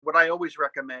what I always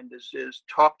recommend is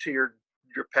talk to your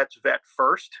pet's vet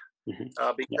first,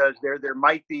 Yeah. because there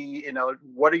might be,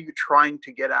 what are you trying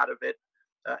to get out of it?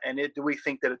 Do we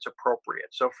think that it's appropriate?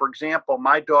 So, for example,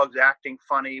 my dog's acting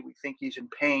funny. We think he's in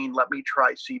pain. Let me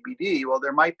try CBD. Well,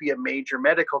 there might be a major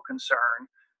medical concern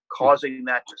causing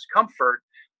that discomfort,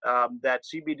 that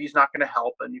CBD is not going to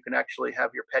help, and you can actually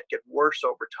have your pet get worse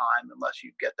over time unless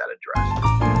you get that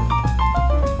addressed.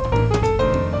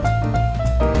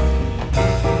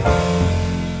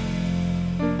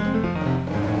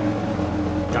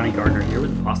 Johnny Gardner here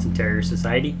with the Boston Terrier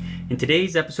Society. In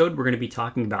today's episode, we're going to be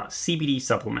talking about CBD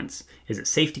supplements. Is it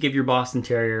safe to give your Boston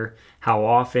Terrier? How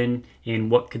often?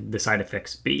 And what could the side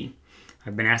effects be?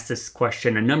 I've been asked this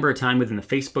question a number of times within the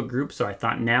Facebook group, so I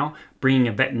thought now bringing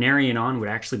a veterinarian on would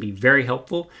actually be very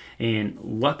helpful. And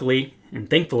luckily and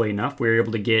thankfully enough, we were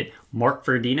able to get Mark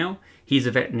Verdino. He's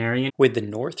a veterinarian with the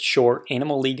North Shore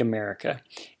Animal League America.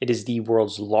 It is the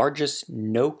world's largest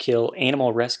no-kill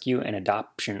animal rescue and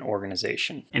adoption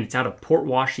organization. And it's out of Port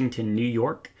Washington, New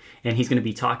York. And he's going to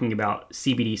be talking about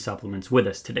CBD supplements with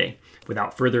us today.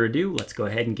 Without further ado, let's go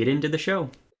ahead and get into the show.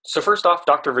 So first off,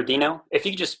 Dr. Verdino, if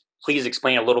you could just please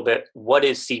explain a little bit, what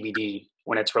is CBD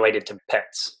when it's related to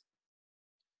pets?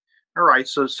 All right,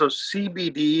 so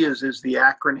CBD is the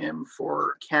acronym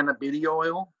for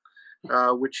cannabidiol,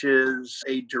 which is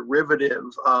a derivative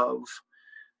of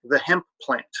the hemp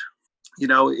plant.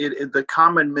 The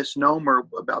common misnomer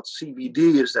about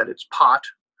CBD is that it's pot,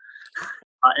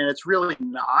 and it's really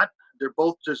not. They're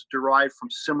both just derived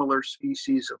from similar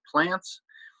species of plants.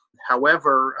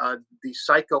 However, the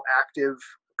psychoactive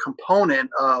component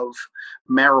of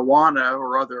marijuana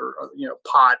or other,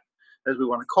 pot, as we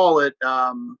want to call it,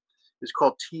 is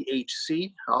called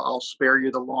THC. I'll spare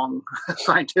you the long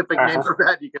scientific name for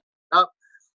that. You can look it up.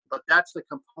 But that's the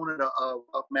component of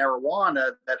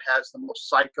marijuana that has the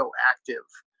most psychoactive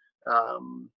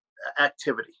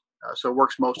activity. So it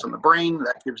works most on the brain.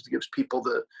 That gives people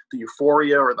the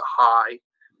euphoria or the high.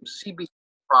 CBD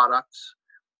products,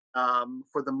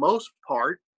 for the most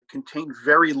part, contain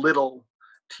very little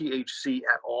THC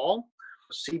at all.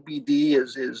 CBD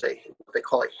is what they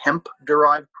call a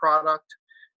hemp-derived product,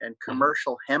 and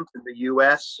commercial hemp in the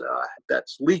U.S.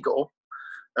 That's legal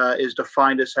is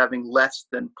defined as having less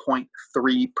than 0.3%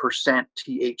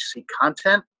 THC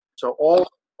content. So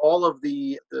all of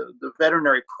the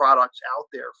veterinary products out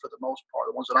there, for the most part,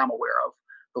 the ones that I'm aware of,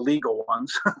 the legal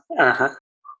ones,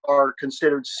 are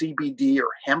considered CBD or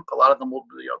hemp. A lot of them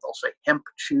they'll say hemp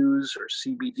chews or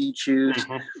CBD chews.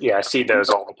 Yeah, I see those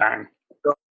all the time.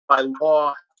 So by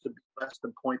law, to be less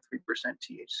than 0.3%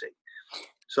 THC.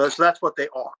 So that's what they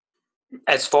are.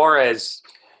 As far as,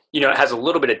 it has a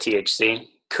little bit of THC.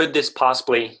 Could this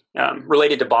possibly,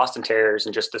 related to Boston Terriers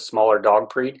and just the smaller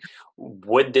dog breed,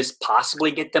 would this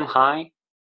possibly get them high?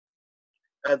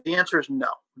 The answer is no.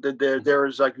 There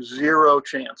is like zero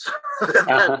chance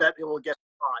that it will get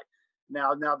high.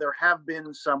 Now there have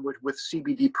been some with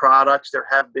CBD products. There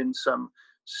have been some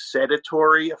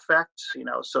sedatory effects.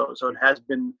 So it has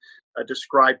been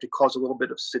described to cause a little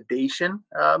bit of sedation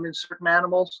in certain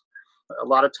animals. A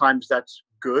lot of times that's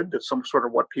good. That's some sort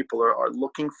of what people are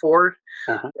looking for.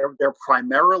 They're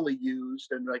primarily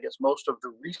used, and I guess most of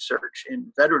the research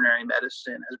in veterinary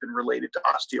medicine has been related to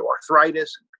osteoarthritis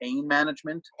and pain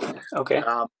management. Okay.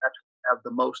 That's have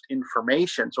the most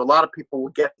information. So a lot of people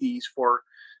will get these for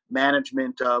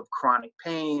management of chronic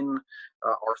pain,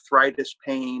 arthritis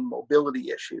pain,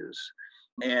 mobility issues.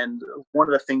 And one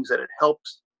of the things that it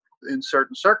helps in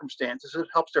certain circumstances, it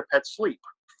helps their pets sleep.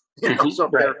 So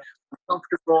if they're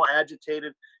uncomfortable,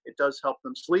 agitated, it does help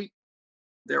them sleep.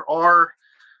 There are,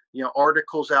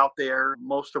 articles out there,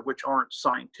 most of which aren't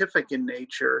scientific in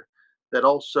nature, that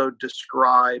also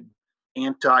describe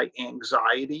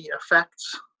anti-anxiety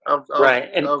effects of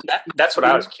that's what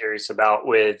I was curious about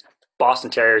with Boston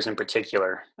Terriers in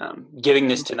particular. Giving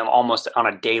this to them almost on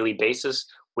a daily basis,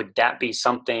 would that be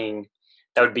something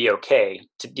that would be okay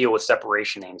to deal with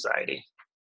separation anxiety?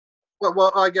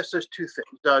 Well, I guess there's two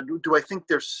things. Do I think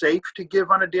they're safe to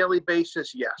give on a daily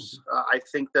basis? Yes. I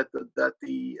think that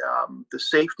the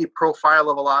safety profile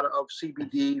of a lot of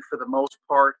CBD, for the most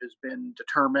part, has been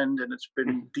determined, and it's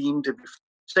been deemed to be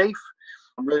safe.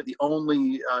 Really, the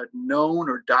only known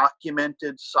or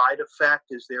documented side effect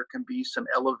is there can be some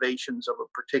elevations of a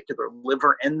particular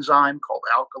liver enzyme called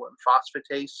alkaline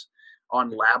phosphatase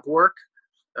on lab work.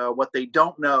 What they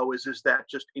don't know is that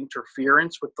just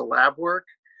interference with the lab work?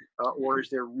 Or is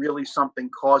there really something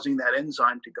causing that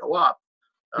enzyme to go up?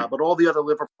 But all the other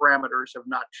liver parameters have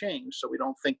not changed, so we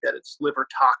don't think that it's liver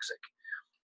toxic.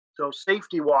 So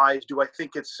safety-wise, do I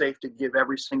think it's safe to give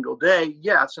every single day?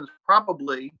 Yes, and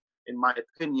probably in my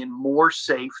opinion, more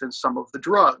safe than some of the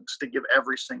drugs to give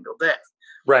every single day.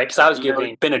 Right, because I was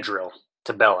giving Benadryl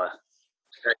to Bella.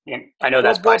 And I know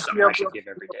that's probably something I should give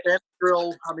every day.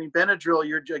 Benadryl,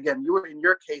 you in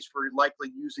your case were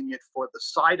likely using it for the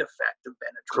side effect of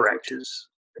Benadryl, correct, which is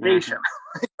sedation.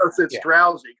 Because it's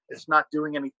drowsy. It's not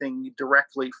doing anything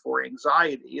directly for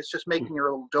anxiety. It's just making her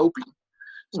a little dopey.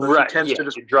 So she tends to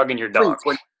just you're drugging your dog.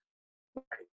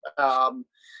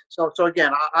 So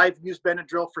again, I've used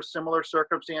Benadryl for similar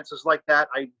circumstances like that.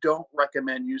 I don't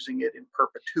recommend using it in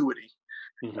perpetuity.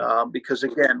 Because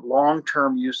again,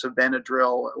 long-term use of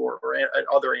Benadryl or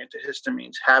other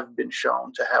antihistamines have been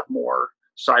shown to have more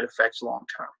side effects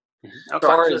long-term. As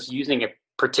far as using a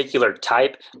particular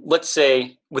type, let's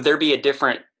say, would there be a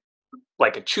different,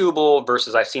 like a chewable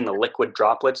versus I've seen the liquid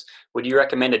droplets? Would you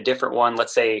recommend a different one?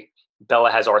 Let's say Bella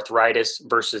has arthritis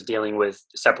versus dealing with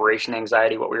separation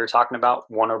anxiety, what we were talking about,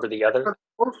 one over the other?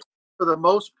 For the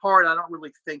most part, I don't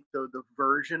really think the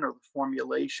version or the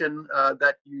formulation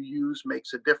that you use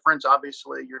makes a difference.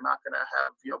 Obviously, you're not going to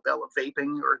have Bella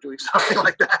vaping or doing something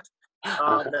like that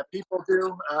that people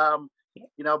do.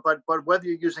 But whether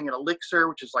you're using an elixir,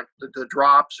 which is like the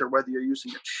drops, or whether you're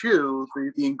using a chew,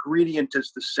 the ingredient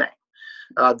is the same.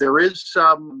 There is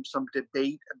some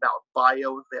debate about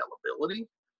bioavailability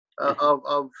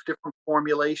of different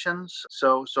formulations.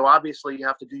 So obviously you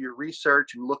have to do your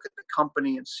research and look at the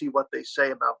company and see what they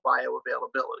say about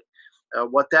bioavailability.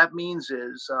 What that means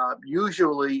is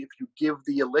usually if you give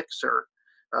the elixir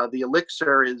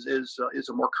is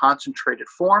a more concentrated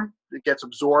form. It gets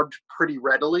absorbed pretty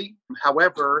readily.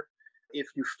 However, if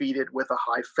you feed it with a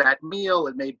high-fat meal,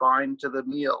 it may bind to the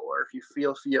meal. Or if you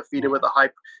feed it with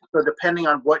so depending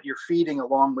on what you're feeding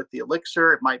along with the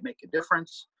elixir, it might make a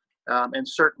difference. And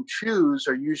certain chews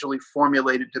are usually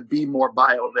formulated to be more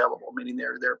bioavailable, meaning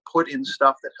they're put in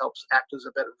stuff that helps act as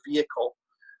a better vehicle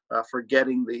for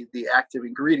getting the active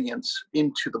ingredients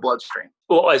into the bloodstream.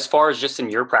 Well, as far as just in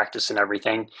your practice and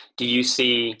everything, do you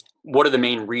see what are the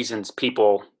main reasons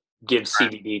people give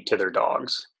CBD to their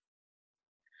dogs?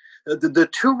 The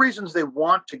two reasons they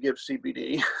want to give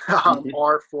CBD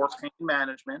are for pain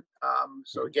management.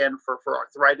 So again, for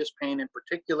arthritis pain in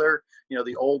particular,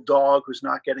 the old dog who's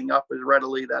not getting up as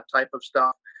readily, that type of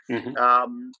stuff.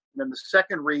 Then the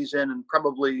second reason, and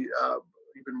probably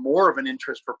even more of an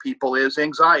interest for people, is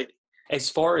anxiety. As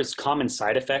far as common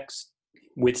side effects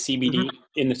with CBD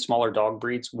in the smaller dog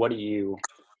breeds, what do you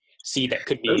see that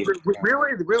could be?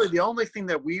 Really, the only thing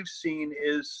that we've seen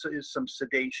is some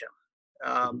sedation.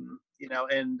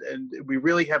 And we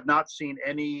really have not seen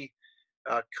any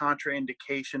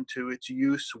contraindication to its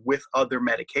use with other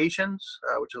medications,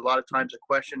 which is a lot of times a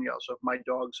question. So if my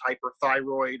dog's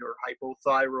hyperthyroid or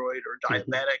hypothyroid or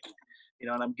diabetic,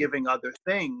 and I'm giving other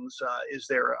things, is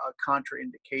there a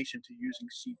contraindication to using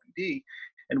CBD?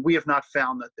 And we have not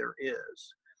found that there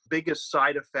is. Biggest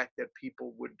side effect that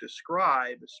people would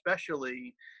describe,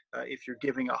 especially if you're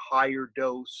giving a higher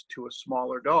dose to a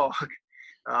smaller dog,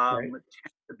 tends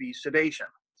to be sedation.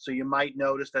 So you might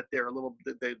notice that they're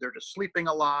they're just sleeping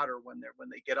a lot, or when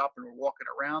they get up and are walking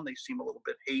around, they seem a little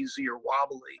bit hazy or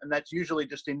wobbly, and that's usually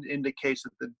just indicates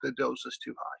that the dose is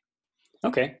too high.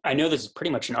 Okay, I know this is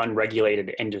pretty much an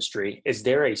unregulated industry. Is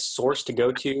there a source to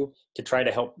go to try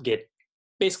to help get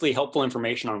basically helpful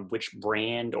information on which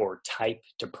brand or type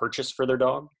to purchase for their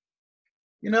dog?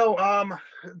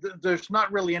 There's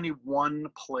not really any one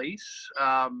place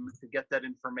to get that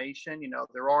information.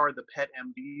 There are the pet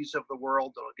MDs of the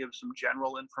world that'll give some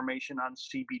general information on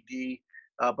CBD,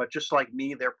 but just like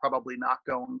me, they're probably not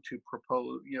going to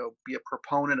be a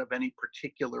proponent of any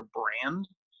particular brand.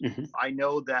 I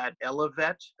know that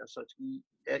Elevet, so it's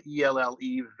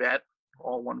ELLE vet,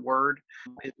 all one word.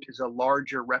 It is a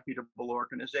larger reputable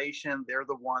organization. They're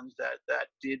the ones that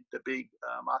did the big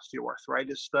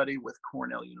osteoarthritis study with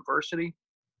Cornell University.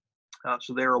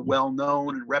 So they're a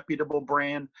well-known and reputable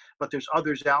brand, but there's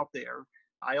others out there.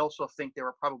 I also think there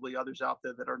are probably others out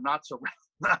there that are not so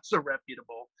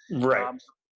reputable. Right.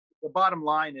 The bottom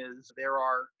line is there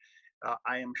are,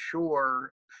 I am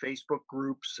sure, Facebook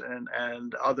groups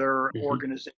and other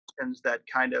organizations that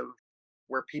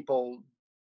where people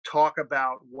talk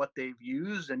about what they've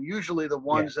used, and usually the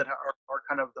ones that are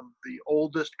kind of the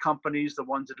oldest companies, the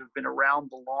ones that have been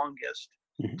around the longest,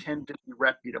 tend to be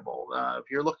reputable. If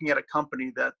you're looking at a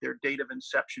company that their date of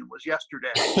inception was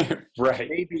yesterday, right,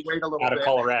 maybe wait a little out bit of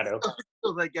Colorado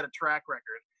until they get a track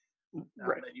record.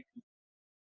 Right.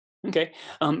 Okay.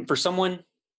 For someone,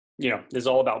 this is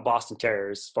all about Boston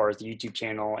Terriers as far as the YouTube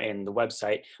channel and the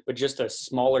website, but just a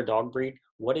smaller dog breed,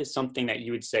 what is something that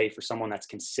you would say for someone that's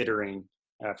considering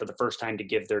for the first time to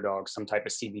give their dog some type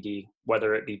of CBD,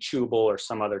 whether it be chewable or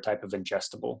some other type of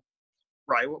ingestible?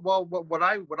 Right. Well, what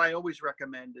I always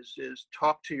recommend is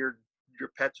talk to your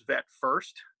pet's vet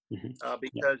first, Yeah.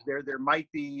 because there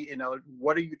might be,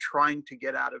 what are you trying to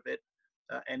get out of it,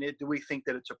 and do we think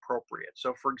that it's appropriate?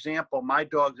 So, for example, my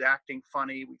dog's acting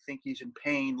funny. We think he's in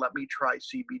pain. Let me try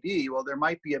CBD. Well, there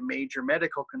might be a major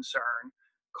medical concern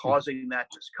causing that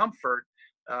discomfort.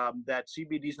 That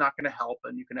CBD is not going to help,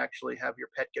 and you can actually have your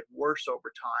pet get worse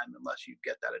over time unless you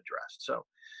get that addressed. So,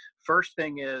 first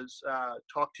thing is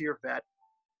talk to your vet.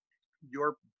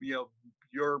 Your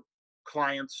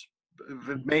clients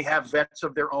may have vets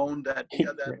of their own that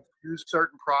use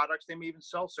certain products. They may even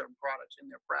sell certain products in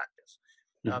their practice.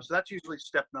 So that's usually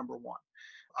step number one.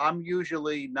 I'm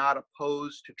usually not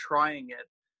opposed to trying it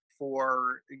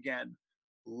for, again,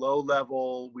 low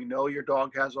level. We know your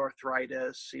dog has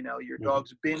arthritis. Your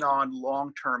dog's been on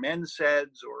long-term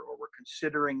NSAIDs, or we're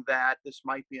considering that this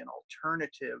might be an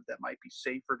alternative that might be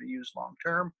safer to use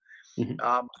long-term.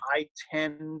 I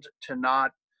tend to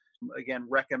not, again,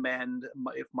 recommend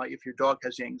if your dog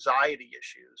has anxiety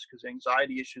issues, because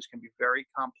anxiety issues can be very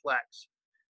complex,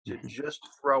 to just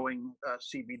throwing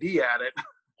CBD at it,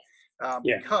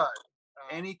 because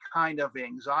any kind of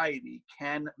anxiety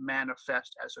can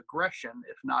manifest as aggression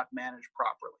if not managed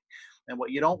properly. And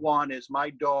what you don't want is my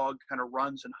dog kind of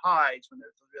runs and hides when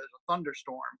there's a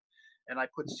thunderstorm, and I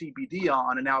put CBD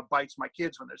on, and now it bites my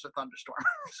kids when there's a thunderstorm.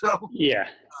 So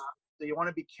you want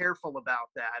to be careful about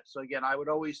that. So again, I would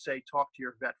always say talk to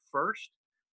your vet first,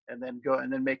 and then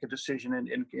make a decision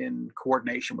in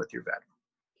coordination with your vet.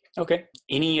 Okay.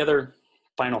 Any other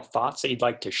final thoughts that you'd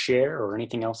like to share, or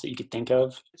anything else that you could think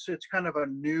of? It's kind of a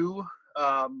new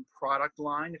product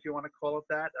line, if you want to call it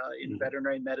that, in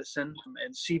veterinary medicine,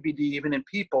 and CBD, even in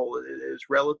people, is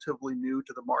relatively new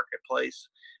to the marketplace.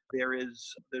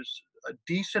 There's a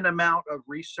decent amount of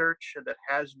research that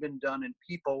has been done in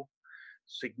people,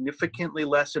 significantly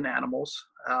less in animals,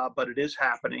 but it is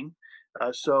happening.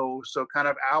 So kind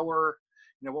of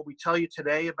what we tell you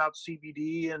today about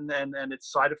CBD and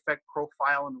its side effect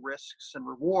profile and risks and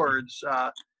rewards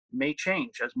may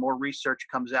change as more research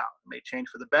comes out. It may change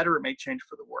for the better. It may change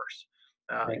for the worse.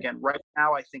 Again, right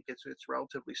now, I think it's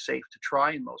relatively safe to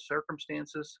try in most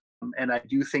circumstances, and I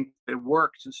do think it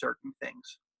works in certain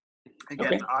things.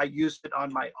 Again, I use it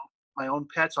on my own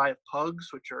pets. I have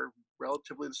pugs, which are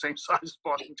relatively the same size as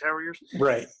Boston Terriers.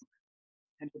 Right.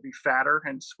 Tend to be fatter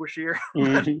and squishier.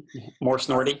 More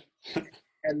snorty.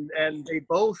 And they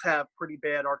both have pretty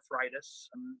bad arthritis.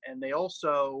 And they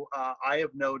also, I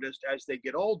have noticed as they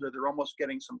get older, they're almost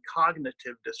getting some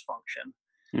cognitive dysfunction.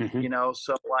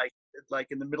 So like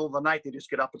in the middle of the night, they just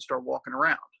get up and start walking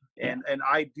around. And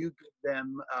I do give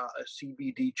them a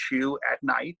CBD chew at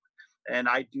night. And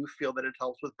I do feel that it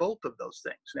helps with both of those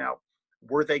things. Now,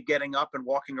 were they getting up and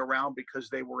walking around because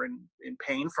they were in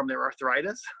pain from their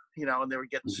arthritis, and they were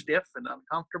getting stiff and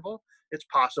uncomfortable? It's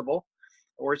possible.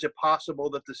 Or is it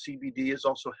possible that the CBD is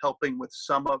also helping with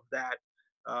some of that,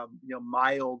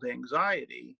 mild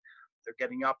anxiety? They're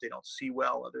getting up, they don't see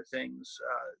well, other things,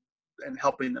 and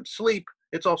helping them sleep.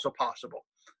 It's also possible.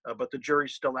 But the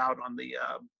jury's still out on the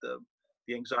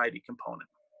anxiety component.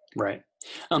 Right.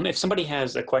 If somebody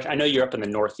has a question, I know you're up in the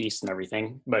Northeast and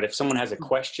everything, but if someone has a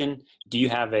question, do you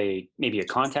have maybe a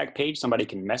contact page somebody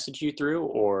can message you through,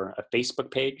 or a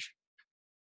Facebook page?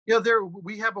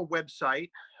 We have a website.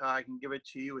 I can give it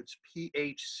to you. It's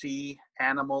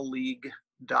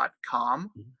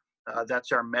phcanimaleague.com.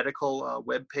 That's our medical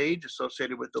webpage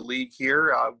associated with the league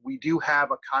here. We do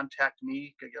have a contact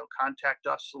me, contact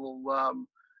us little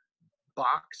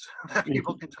box that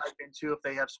people can type into if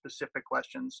they have specific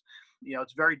questions.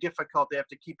 It's very difficult. They have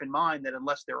to keep in mind that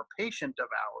unless they're a patient of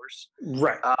ours,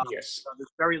 right? Yes.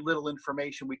 There's very little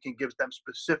information we can give them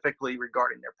specifically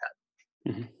regarding their pet.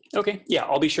 Okay. Yeah,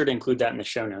 I'll be sure to include that in the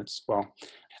show notes. Well,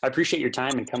 I appreciate your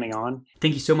time and coming on.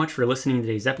 Thank you so much for listening to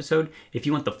today's episode. If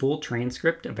you want the full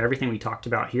transcript of everything we talked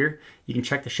about here, you can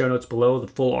check the show notes below, the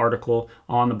full article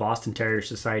on the Boston Terrier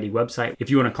Society website. If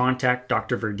you want to contact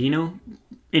Dr. Verdino,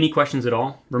 any questions at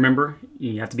all, remember,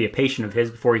 you have to be a patient of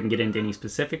his before you can get into any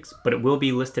specifics, but it will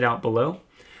be listed out below.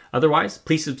 Otherwise,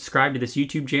 please subscribe to this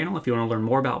YouTube channel if you want to learn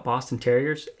more about Boston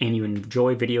Terriers and you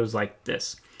enjoy videos like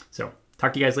this. So,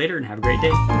 talk to you guys later and have a great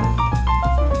day.